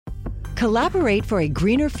Collaborate for a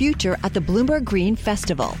greener future at the Bloomberg Green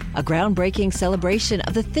Festival, a groundbreaking celebration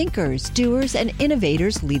of the thinkers, doers, and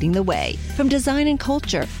innovators leading the way. From design and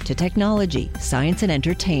culture to technology, science, and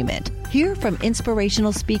entertainment. Hear from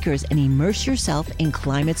inspirational speakers and immerse yourself in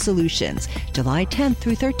climate solutions. July 10th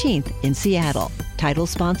through 13th in Seattle. Title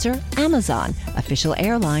sponsor, Amazon. Official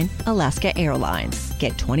airline, Alaska Airlines.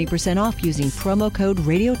 Get 20% off using promo code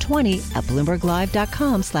radio20 at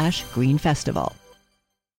bloomberglive.com/greenfestival.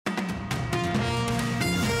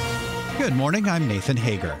 Good morning, I'm Nathan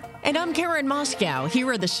Hager. And I'm Karen Moscow. Here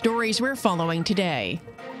are the stories we're following today.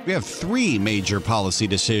 We have three major policy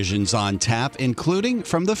decisions on tap, including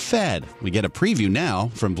from the Fed. We get a preview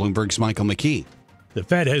now from Bloomberg's Michael McKee. The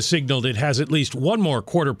Fed has signaled it has at least one more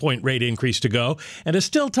quarter-point rate increase to go, and a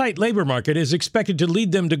still tight labor market is expected to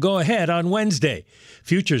lead them to go ahead on Wednesday.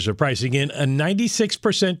 Futures are pricing in a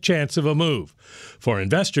 96% chance of a move. For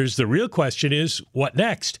investors, the real question is, what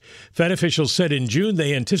next? Fed officials said in June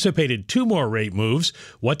they anticipated two more rate moves.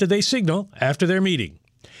 What did they signal after their meeting?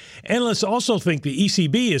 Analysts also think the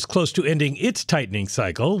ECB is close to ending its tightening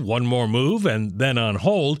cycle. One more move and then on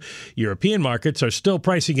hold. European markets are still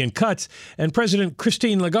pricing in cuts, and President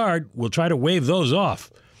Christine Lagarde will try to wave those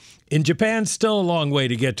off. In Japan, still a long way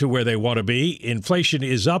to get to where they want to be. Inflation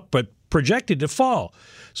is up, but projected to fall.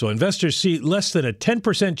 So investors see less than a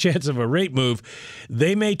 10% chance of a rate move.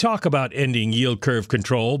 They may talk about ending yield curve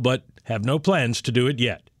control, but have no plans to do it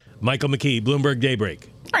yet. Michael McKee, Bloomberg Daybreak.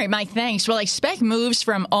 All right, Mike, thanks. Well, expect moves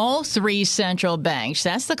from all three central banks.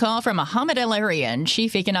 That's the call from Mohamed El-Arian,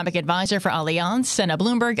 Chief Economic Advisor for Allianz and a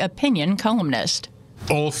Bloomberg opinion columnist.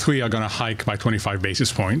 All three are going to hike by 25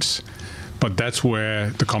 basis points, but that's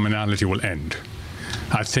where the commonality will end.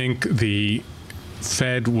 I think the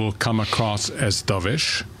Fed will come across as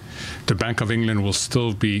dovish. The Bank of England will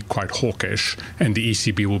still be quite hawkish, and the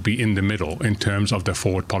ECB will be in the middle in terms of their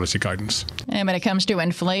forward policy guidance. And when it comes to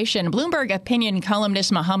inflation, Bloomberg opinion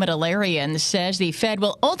columnist Mohamed El-Arian says the Fed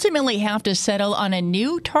will ultimately have to settle on a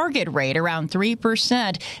new target rate around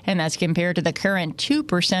 3%, and that's compared to the current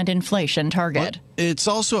 2% inflation target. Well, it's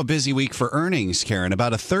also a busy week for earnings, Karen.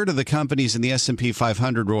 About a third of the companies in the S&P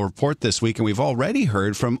 500 will report this week, and we've already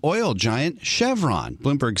heard from oil giant Chevron.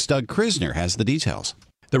 Bloomberg's Doug Krisner has the details.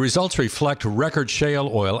 The results reflect record shale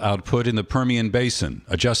oil output in the Permian Basin.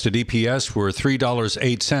 Adjusted EPS were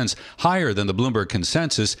 $3.08, higher than the Bloomberg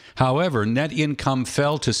consensus. However, net income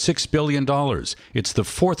fell to $6 billion. It's the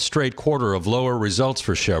fourth straight quarter of lower results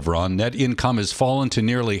for Chevron. Net income has fallen to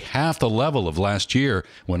nearly half the level of last year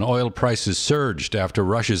when oil prices surged after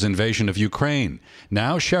Russia's invasion of Ukraine.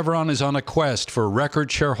 Now Chevron is on a quest for record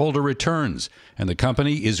shareholder returns, and the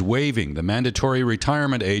company is waiving the mandatory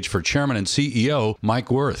retirement age for chairman and CEO Mike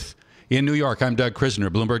Wirth. In New York, I'm Doug Krisner,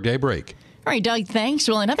 Bloomberg Daybreak. All right, Doug, thanks.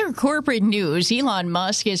 Well, in other corporate news, Elon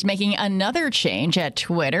Musk is making another change at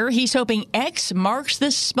Twitter. He's hoping X marks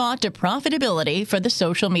the spot to profitability for the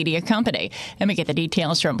social media company. And we get the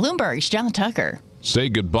details from Bloomberg's John Tucker. Say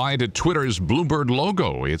goodbye to Twitter's Bluebird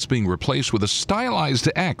logo. It's being replaced with a stylized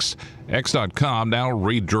X. X.com now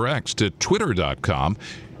redirects to Twitter.com.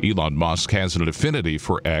 Elon Musk has an affinity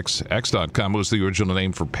for X. X.com was the original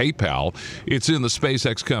name for PayPal. It's in the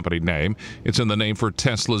SpaceX company name. It's in the name for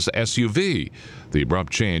Tesla's SUV. The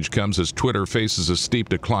abrupt change comes as Twitter faces a steep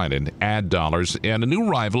decline in ad dollars and a new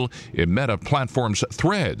rival in Meta Platforms'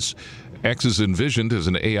 Threads. X is envisioned as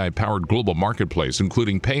an AI-powered global marketplace,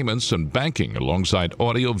 including payments and banking, alongside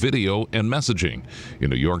audio, video, and messaging.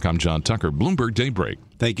 In New York, I'm John Tucker, Bloomberg Daybreak.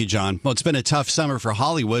 Thank you, John. Well, it's been a tough summer for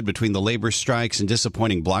Hollywood between the labor strikes and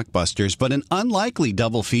disappointing blockbusters, but an unlikely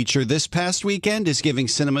double feature this past weekend is giving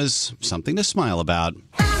cinemas something to smile about.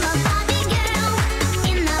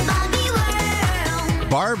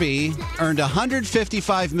 Barbie earned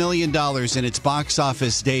 $155 million in its box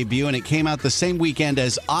office debut, and it came out the same weekend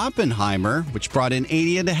as Oppenheimer, which brought in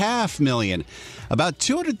 $80.5 million. About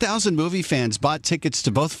 200,000 movie fans bought tickets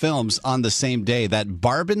to both films on the same day. That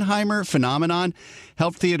Barbenheimer phenomenon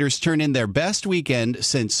helped theaters turn in their best weekend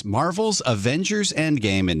since Marvel's Avengers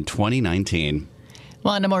Endgame in 2019.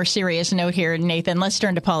 Well, on a more serious note here, Nathan, let's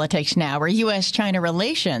turn to politics now, where U.S.-China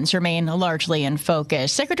relations remain largely in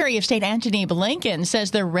focus. Secretary of State Antony Blinken says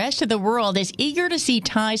the rest of the world is eager to see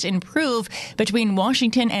ties improve between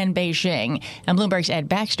Washington and Beijing. And Bloomberg's Ed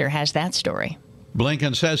Baxter has that story.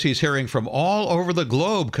 Blinken says he's hearing from all over the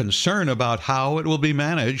globe concern about how it will be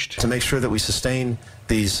managed. To make sure that we sustain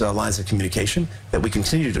these lines of communication, that we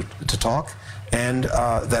continue to talk, and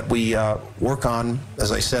that we work on,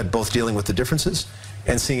 as I said, both dealing with the differences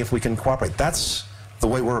and seeing if we can cooperate. That's the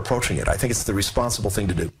way we're approaching it. I think it's the responsible thing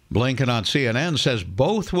to do. Blinken on CNN says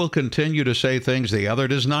both will continue to say things the other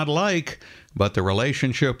does not like, but the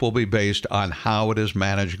relationship will be based on how it is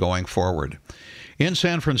managed going forward. In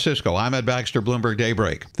San Francisco, I'm Ed Baxter, Bloomberg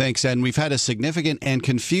Daybreak. Thanks, Ed. We've had a significant and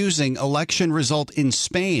confusing election result in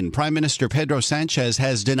Spain. Prime Minister Pedro Sanchez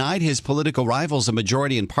has denied his political rivals a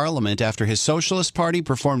majority in parliament after his Socialist Party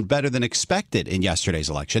performed better than expected in yesterday's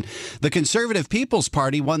election. The Conservative People's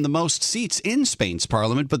Party won the most seats in Spain's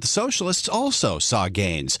parliament, but the Socialists also saw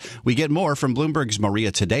gains. We get more from Bloomberg's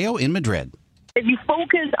Maria Tadeo in Madrid. If you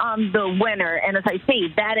focus on the winner, and as I say,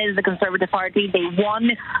 that is the Conservative Party, they won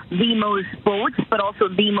the most votes, but also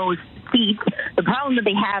the most seats. The problem that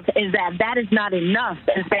they have is that that is not enough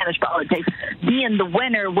in Spanish politics. Being the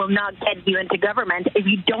winner will not get you into government if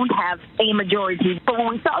you don't have a majority. But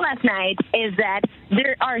what we saw last night is that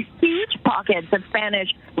there are huge pockets of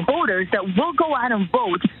Spanish voters that will go out and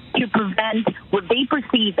vote to prevent what they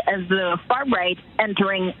perceive as the far right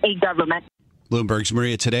entering a government. Bloomberg's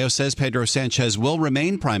Maria Tadeo says Pedro Sanchez will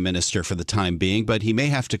remain prime minister for the time being, but he may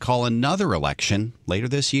have to call another election later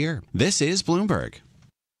this year. This is Bloomberg.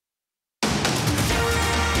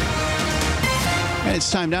 And it's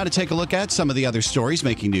time now to take a look at some of the other stories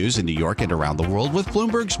making news in New York and around the world with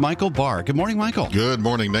Bloomberg's Michael Barr. Good morning, Michael. Good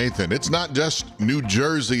morning, Nathan. It's not just New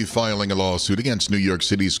Jersey filing a lawsuit against New York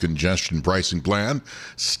City's congestion pricing plan.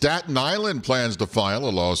 Staten Island plans to file a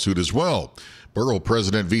lawsuit as well. Borough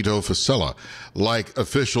President Vito Fossella, like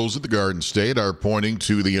officials at the Garden State, are pointing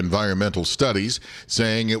to the environmental studies,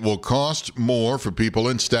 saying it will cost more for people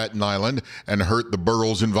in Staten Island and hurt the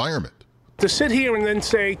borough's environment. To sit here and then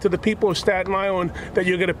say to the people of Staten Island that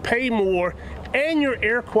you're going to pay more and your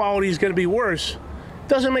air quality is going to be worse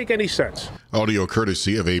doesn't make any sense. Audio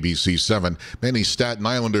courtesy of ABC 7. Many Staten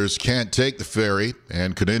Islanders can't take the ferry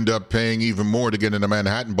and could end up paying even more to get into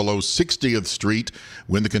Manhattan below 60th Street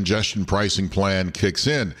when the congestion pricing plan kicks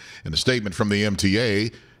in. In a statement from the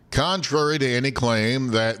MTA, contrary to any claim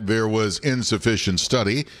that there was insufficient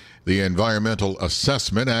study, the environmental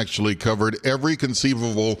assessment actually covered every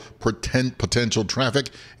conceivable potential traffic,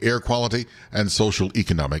 air quality, and social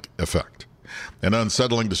economic effect. An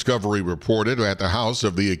unsettling discovery reported at the house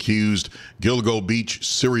of the accused Gilgo Beach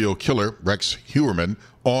serial killer, Rex Heuermann,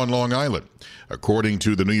 on Long Island. According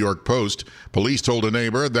to the New York Post, police told a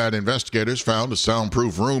neighbor that investigators found a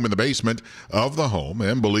soundproof room in the basement of the home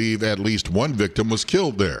and believe at least one victim was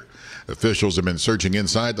killed there. Officials have been searching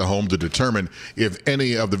inside the home to determine if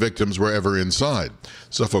any of the victims were ever inside.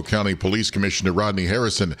 Suffolk County Police Commissioner Rodney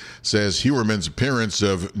Harrison says Heuermann's appearance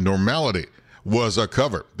of normality was a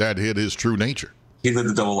cover that hid his true nature. He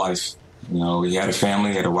lived a double life. You know, he had a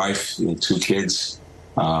family, he had a wife, he had 2 kids.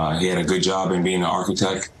 He had a good job in being an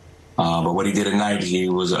architect. But what he did at night, he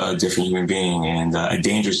was a different human being and a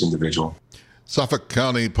dangerous individual. Suffolk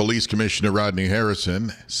County Police Commissioner Rodney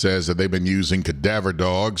Harrison says that they've been using cadaver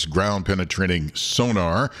dogs, ground-penetrating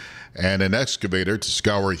sonar, and an excavator to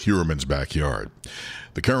scour Heuermann's backyard.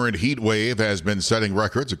 The current heat wave has been setting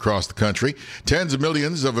records across the country. Tens of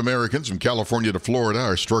millions of Americans from California to Florida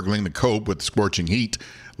are struggling to cope with the scorching heat,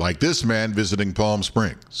 like this man visiting Palm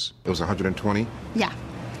Springs. It was 120? Yeah.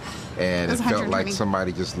 And it felt like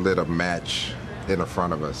somebody just lit a match in the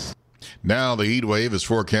front of us. Now the heat wave is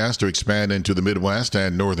forecast to expand into the Midwest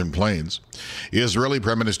and northern plains. Israeli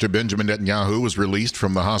Prime Minister Benjamin Netanyahu was released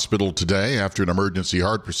from the hospital today after an emergency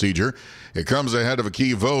heart procedure. It comes ahead of a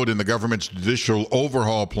key vote in the government's judicial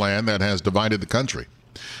overhaul plan that has divided the country.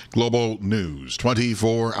 Global news,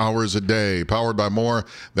 24 hours a day, powered by more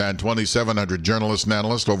than 2,700 journalists and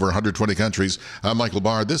analysts over 120 countries. I'm Michael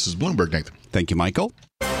Barr. This is Bloomberg, Nathan. Thank you, Michael.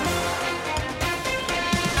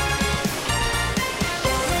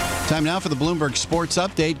 Time now for the Bloomberg Sports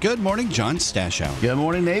Update. Good morning, John Stashow. Good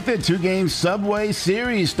morning, Nathan. 2-game Subway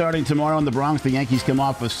Series starting tomorrow in the Bronx. The Yankees come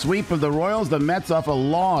off a sweep of the Royals. The Mets off a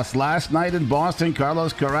loss last night in Boston.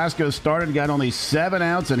 Carlos Carrasco started, got only 7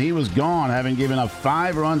 outs, and he was gone, having given up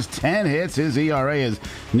 5 runs, 10 hits. His ERA is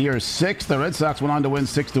near 6. The Red Sox went on to win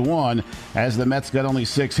 6-1 as the Mets got only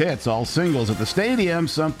 6 hits, all singles at the stadium,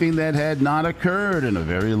 something that had not occurred in a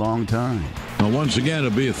very long time. Well, once again,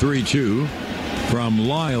 it'll be a 3-2. From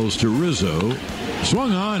Lyles to Rizzo.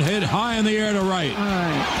 Swung on, hit high in the air to right.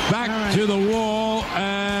 Back to the wall,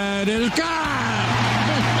 and it is gone!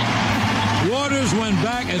 Waters went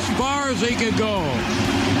back as far as he could go.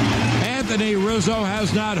 Anthony Rizzo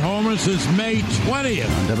has not homered since May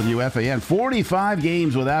 20th. On WFAN, 45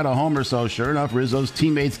 games without a homer, so sure enough, Rizzo's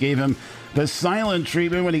teammates gave him the silent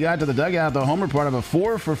treatment when he got to the dugout. The homer part of a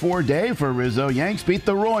 4-for-4 day for Rizzo. Yanks beat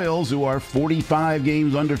the Royals, who are 45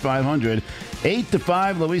 games under 500.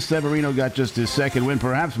 8-5, Luis Severino got just his second win,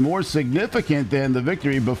 perhaps more significant than the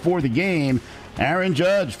victory before the game. Aaron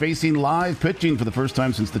Judge facing live pitching for the first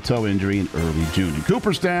time since the toe injury in early June. In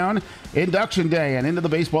Cooperstown, induction day, and into the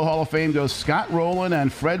Baseball Hall of Fame goes Scott Rowland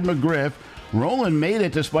and Fred McGriff. Rowland made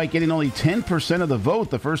it despite getting only 10% of the vote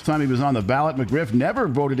the first time he was on the ballot. McGriff never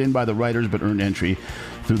voted in by the writers but earned entry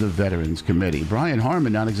through the Veterans Committee. Brian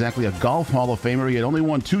Harmon, not exactly a golf Hall of Famer. He had only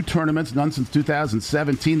won 2 tournaments, none since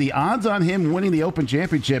 2017. The odds on him winning the Open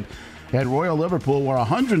Championship at Royal Liverpool were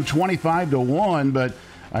 125-1, but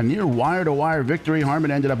a near wire-to-wire victory.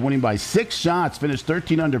 Harmon ended up winning by 6 shots, finished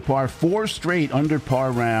 13 under par, 4 straight under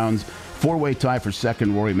par rounds. 4-way tie for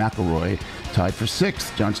second. Rory McIlroy tied for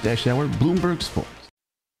 6th. John Stashower, Bloomberg Sports.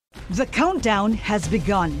 The countdown has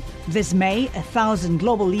begun. This May, 1,000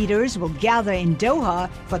 global leaders will gather in Doha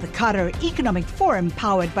for the Qatar Economic Forum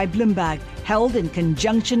powered by Bloomberg, held in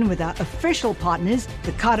conjunction with our official partners,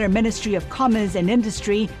 the Qatar Ministry of Commerce and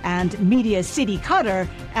Industry and Media City Qatar,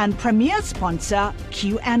 and premier sponsor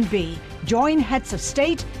QNB. Join heads of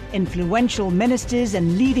state, influential ministers,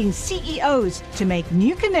 and leading CEOs to make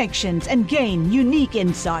new connections and gain unique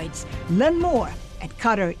insights. Learn more at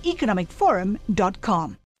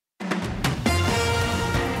QatarEconomicForum.com.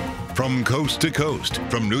 From coast to coast,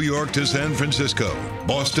 from New York to San Francisco,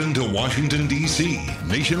 Boston to Washington, D.C.,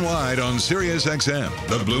 nationwide on SiriusXM,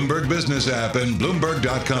 the Bloomberg Business app, and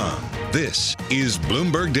Bloomberg.com. This is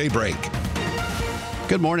Bloomberg Daybreak.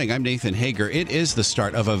 Good morning. I'm Nathan Hager. It is the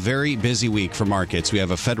start of a very busy week for markets. We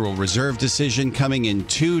have a Federal Reserve decision coming in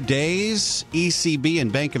 2 days, ECB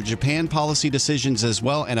and Bank of Japan policy decisions as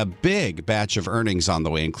well, and a big batch of earnings on the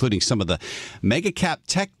way, including some of the mega cap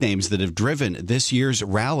tech names that have driven this year's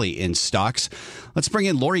rally in stocks. Let's bring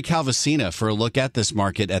in Lori Calvasina for a look at this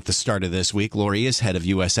market at the start of this week. Lori is head of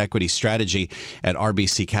U.S. equity strategy at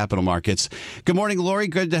RBC Capital Markets. Good morning, Lori.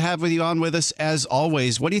 Good to have you on with us as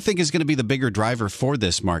always. What do you think is going to be the bigger driver for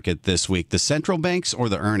this market this week, the central banks or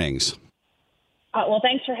the earnings? Well,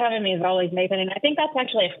 thanks for having me as always, Nathan. And I think that's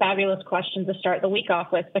actually a fabulous question to start the week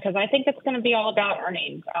off with, because I think it's going to be all about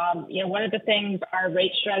earnings. One of the things our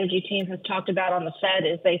rate strategy team has talked about on the Fed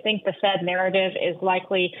is they think the Fed narrative is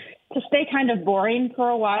likely to stay kind of boring for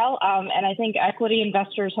a while. And I think equity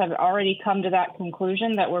investors have already come to that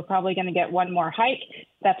conclusion that we're probably going to get one more hike.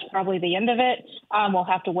 That's probably the end of it. We'll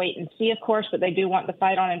have to wait and see, of course, but they do want the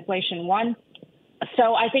fight on inflation won.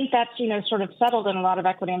 So I think that's, sort of settled in a lot of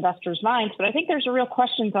equity investors' minds. But I think there's a real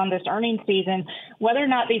questions on this earnings season, whether or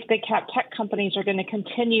not these big cap tech companies are going to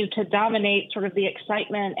continue to dominate sort of the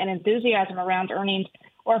excitement and enthusiasm around earnings,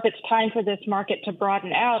 or if it's time for this market to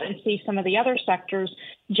broaden out and see some of the other sectors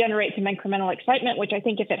generate some incremental excitement, which I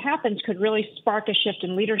think if it happens could really spark a shift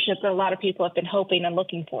in leadership that a lot of people have been hoping and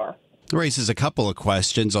looking for. Raises a couple of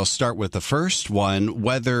questions. I'll start with the first one,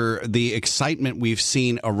 whether the excitement we've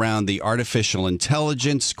seen around the artificial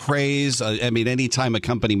intelligence craze, anytime a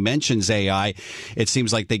company mentions AI, it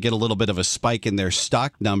seems like they get a little bit of a spike in their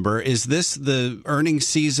stock number. Is this the earnings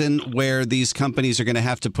season where these companies are going to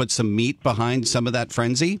have to put some meat behind some of that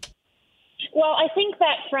frenzy? Well, I think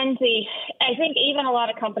that frenzy, I think even a lot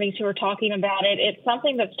of companies who are talking about it, it's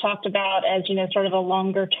something that's talked about as, sort of a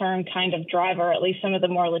longer term kind of driver, at least some of the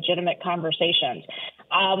more legitimate conversations.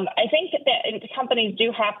 I think that companies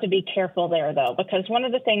do have to be careful there, though, because one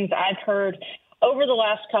of the things I've heard over the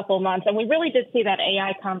last couple of months, and we really did see that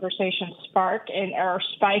AI conversation spike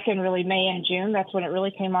in really May and June. That's when it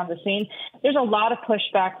really came on the scene. There's a lot of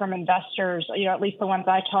pushback from investors, at least the ones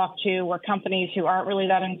I talked to, were companies who aren't really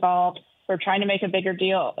that involved. We're trying to make a bigger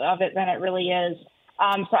deal of it than it really is.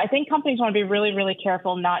 So I think companies want to be really, really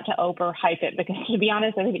careful not to overhype it, because to be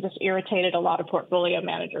honest, I think it just irritated a lot of portfolio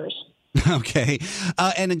managers. Okay.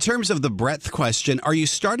 And in terms of the breadth question, are you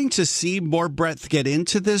starting to see more breadth get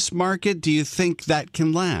into this market? Do you think that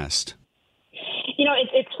can last?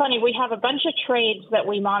 It's funny. We have a bunch of trades that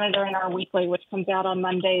we monitor in our weekly, which comes out on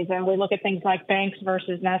Mondays, and we look at things like banks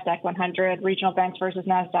versus NASDAQ 100, regional banks versus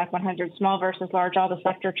NASDAQ 100, small versus large, all the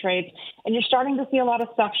sector trades. And you're starting to see a lot of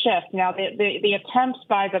stuff shift. Now, the attempts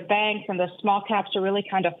by the banks and the small caps to really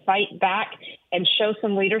kind of fight back and show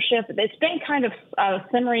some leadership, it's been kind of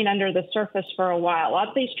simmering under the surface for a while. A lot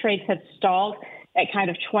of these trades had stalled at kind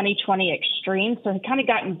of 2020 extremes. So had kind of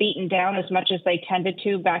gotten beaten down as much as they tended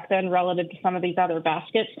to back then relative to some of these other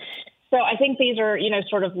baskets. So I think these are,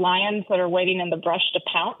 sort of lions that are waiting in the brush to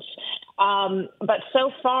pounce. But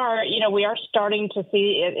so far, we are starting to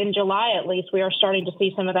see, in July at least, we are starting to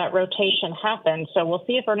see some of that rotation happen. So we'll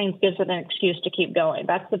see if earnings gives it an excuse to keep going.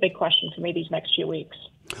 That's the big question for me these next few weeks.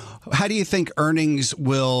 How do you think earnings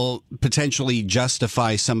will potentially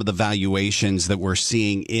justify some of the valuations that we're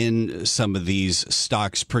seeing in some of these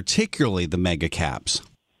stocks, particularly the mega caps?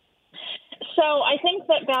 So I think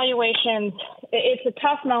that valuations, it's a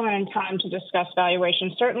tough moment in time to discuss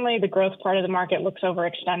valuation. Certainly the growth part of the market looks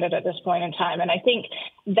overextended at this point in time. And I think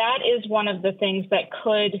that is one of the things that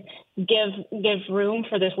could give room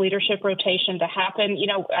for this leadership rotation to happen.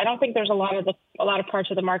 I don't think there's a lot of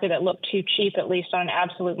parts of the market that look too cheap, at least on an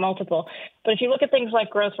absolute multiple. But if you look at things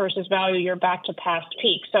like growth versus value, you're back to past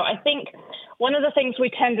peaks. So I think one of the things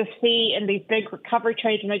we tend to see in these big recovery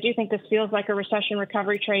trades, and I do think this feels like a recession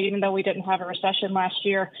recovery trade, even though we didn't have a recession last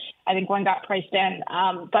year, I think one got priced in.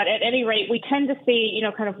 But at any rate, we tend to see,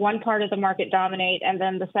 kind of one part of the market dominate, and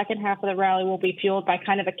then the second half of the rally will be fueled by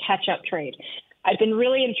kind of a catch-up trade. I've been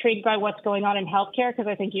really intrigued by what's going on in healthcare because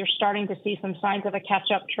I think you're starting to see some signs of a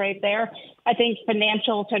catch-up trade there. I think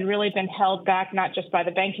financials had really been held back, not just by the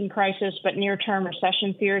banking crisis, but near-term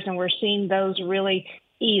recession fears, and we're seeing those really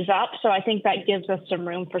ease up. So I think that gives us some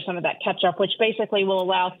room for some of that catch-up, which basically will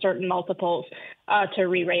allow certain multiples to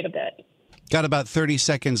re-rate a bit. Got about 30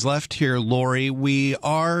 seconds left here, Lori. We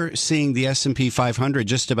are seeing the S&P 500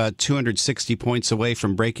 just about 260 points away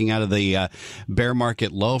from breaking out of the bear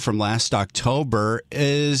market low from last October.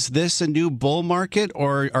 Is this a new bull market,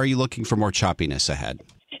 or are you looking for more choppiness ahead?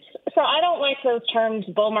 So I don't like those terms,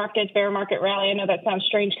 bull market, bear market rally. I know that sounds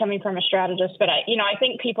strange coming from a strategist, but I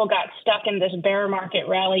think people got stuck in this bear market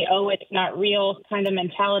rally. Oh, it's not real kind of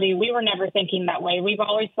mentality. We were never thinking that way. We've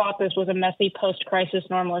always thought this was a messy post-crisis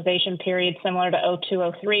normalization period similar to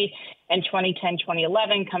 2002-03 and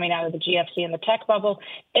 2010-2011 coming out of the GFC and the tech bubble.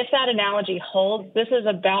 If that analogy holds, this is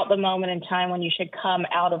about the moment in time when you should come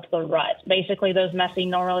out of the rut. Basically, those messy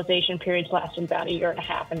normalization periods lasted about a year and a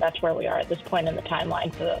half, and that's where we are at this point in the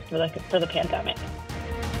timeline for the pandemic.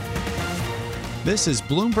 This is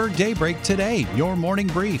Bloomberg Daybreak Today, your morning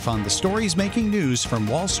brief on the stories making news from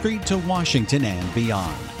Wall Street to Washington and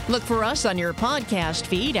beyond. Look for us on your podcast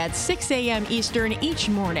feed at 6 a.m. Eastern each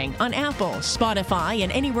morning on Apple, Spotify,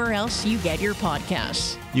 and anywhere else you get your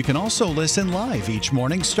podcasts. You can also listen live each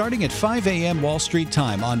morning starting at 5 a.m. Wall Street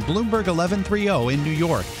time on Bloomberg 1130 in New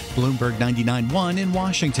York, Bloomberg 99.1 in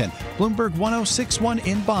Washington, Bloomberg 106.1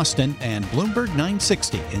 in Boston, and Bloomberg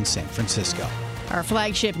 960 in San Francisco. Our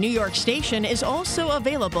flagship New York station is also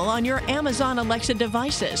available on your Amazon Alexa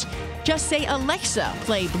devices. Just say, Alexa,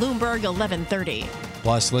 play Bloomberg 1130.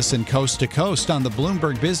 Plus, listen coast to coast on the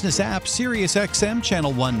Bloomberg Business app, Sirius XM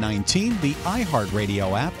Channel 119, the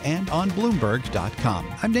iHeartRadio app, and on Bloomberg.com.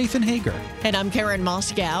 I'm Nathan Hager. And I'm Karen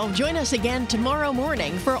Moscow. Join us again tomorrow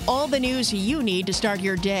morning for all the news you need to start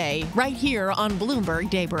your day right here on Bloomberg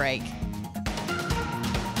Daybreak.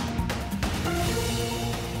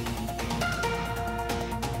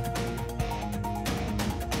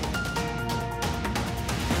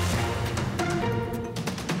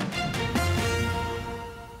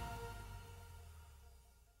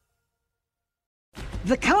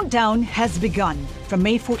 The countdown has begun. From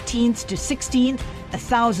May 14th to 16th,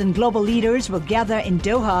 1,000 global leaders will gather in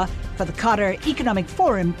Doha for the Qatar Economic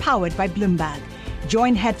Forum powered by Bloomberg.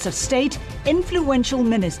 Join heads of state, influential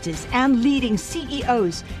ministers, and leading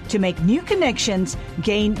CEOs to make new connections,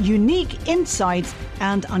 gain unique insights,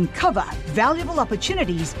 and uncover valuable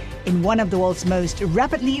opportunities in one of the world's most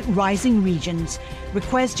rapidly rising regions.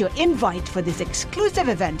 Request your invite for this exclusive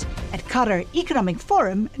event at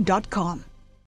QatarEconomicForum.com.